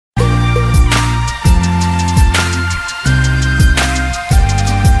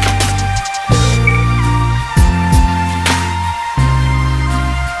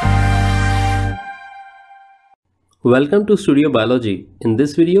Welcome to Studio Biology. In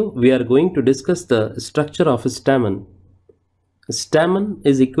this video, we are going to discuss the structure of a stamen. A stamen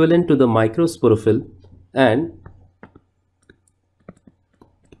is equivalent to the microsporophyll, and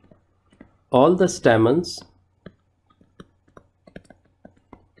all the stamens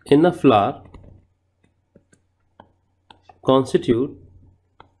in a flower constitute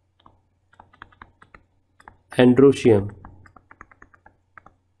androecium.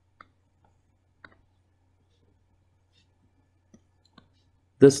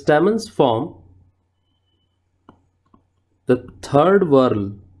 The stamens form the third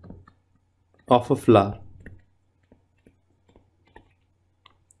whorl of a flower,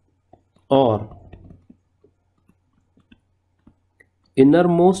 or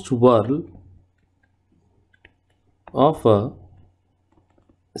innermost whorl of a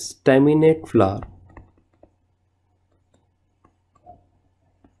staminate flower.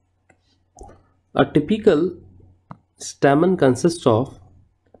 A typical stamen consists of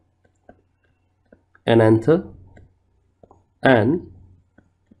an anther and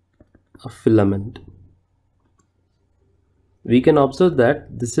a filament. We can observe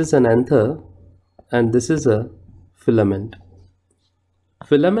that this is an anther and this is a filament.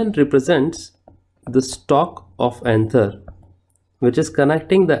 Filament represents the stalk of anther, which is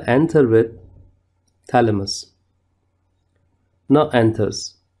connecting the anther with thalamus. Now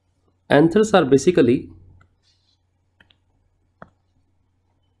anthers. Anthers are basically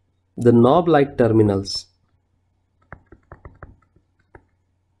the knob-like terminals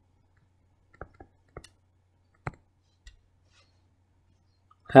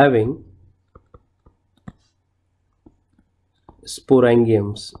having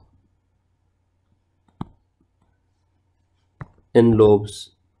sporangiums in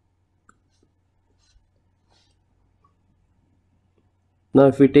lobes. Now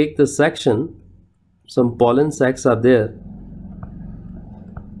if we take the section, some pollen sacs are there,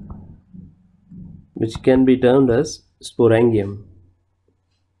 which can be termed as sporangium.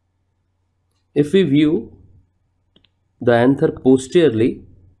 If we view the anther posteriorly,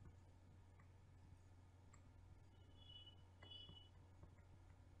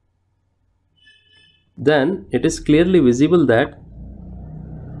 then it is clearly visible that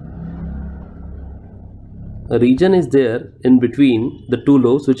a region is there in between the two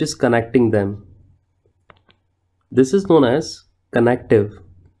lobes which is connecting them. This is known as connective.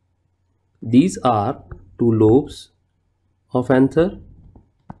 These are two lobes of anther,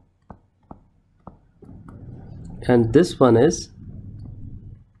 and this one is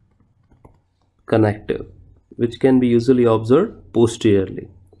connective, which can be usually observed posteriorly.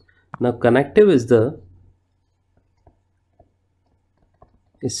 Now connective is the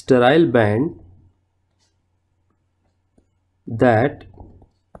sterile band that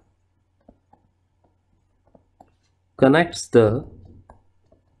connects the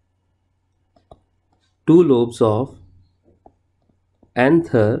two lobes of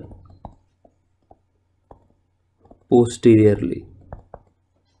anther posteriorly.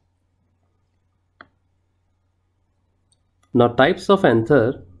 Now types of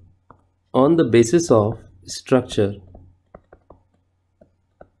anther on the basis of structure.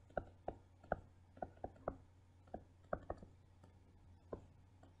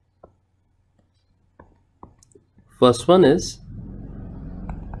 First one is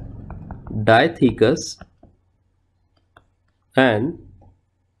diathecous and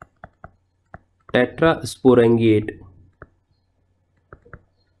tetrasporangiate.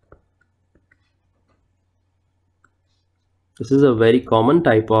 This is a very common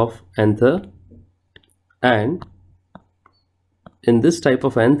type of anther, and in this type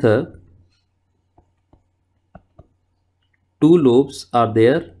of anther, two lobes are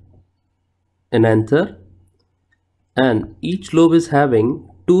there in anther, and each lobe is having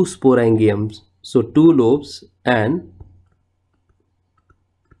two sporangiums. So two lobes and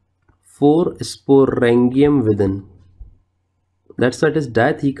four sporangium within. That's why it is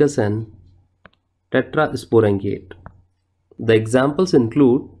diathecous and tetrasporangiate. The examples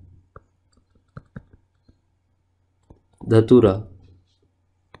include Dhatura.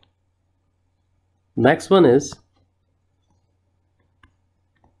 Next one is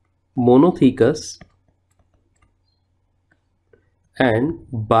monothecous and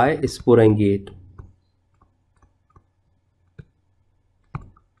bisporangiate.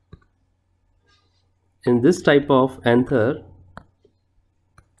 In this type of anther,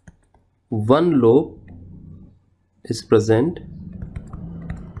 one lobe is present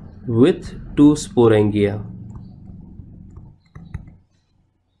with two sporangia.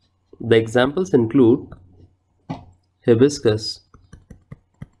 The examples include hibiscus,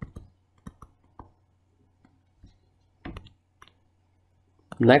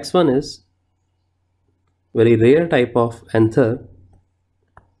 Next one is very rare type of anther,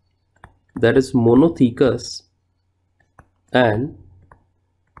 that is monothecous and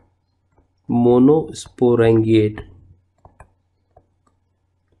monosporangiate.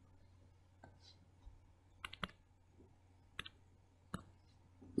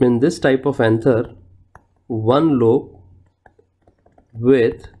 In this type of anther, one lobe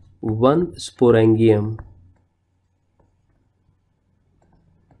with one sporangium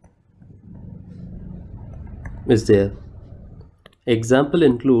is there. Example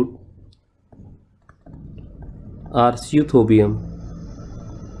include Arceuthobium,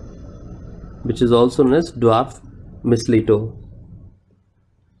 which is also known as dwarf mistletoe.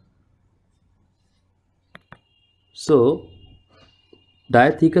 So,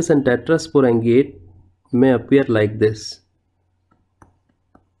 diathecous and tetrasporangiate may appear like this,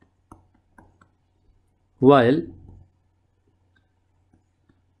 while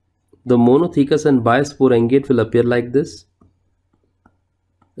the monothecous and bisporangiate will appear like this,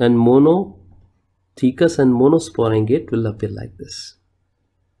 and monothecous and monosporangiate will appear like this.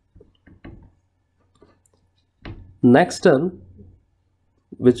 Next term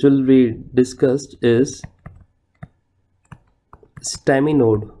which will be discussed is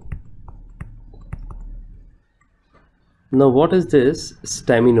staminode. Now what is this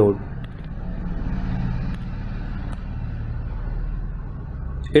staminode?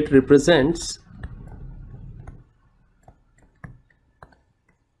 It represents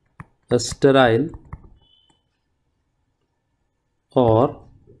a sterile or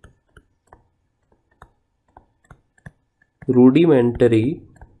rudimentary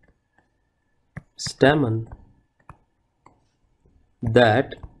stamen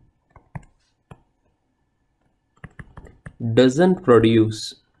that doesn't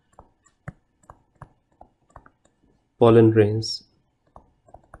produce pollen grains.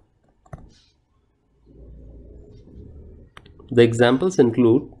 The examples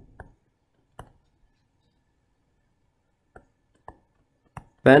include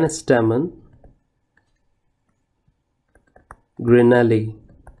Penstamen, Grenali,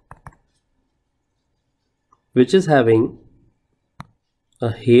 which is having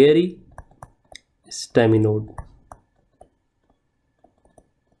a hairy staminode.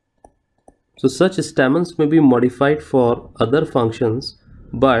 So such stamens may be modified for other functions,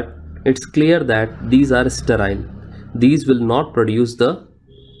 but it's clear that these are sterile. These will not produce the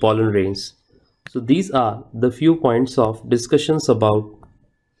pollen grains. So these are the few points of discussions about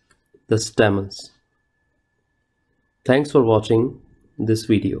the stamens. Thanks for watching this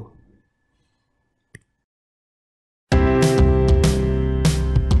video.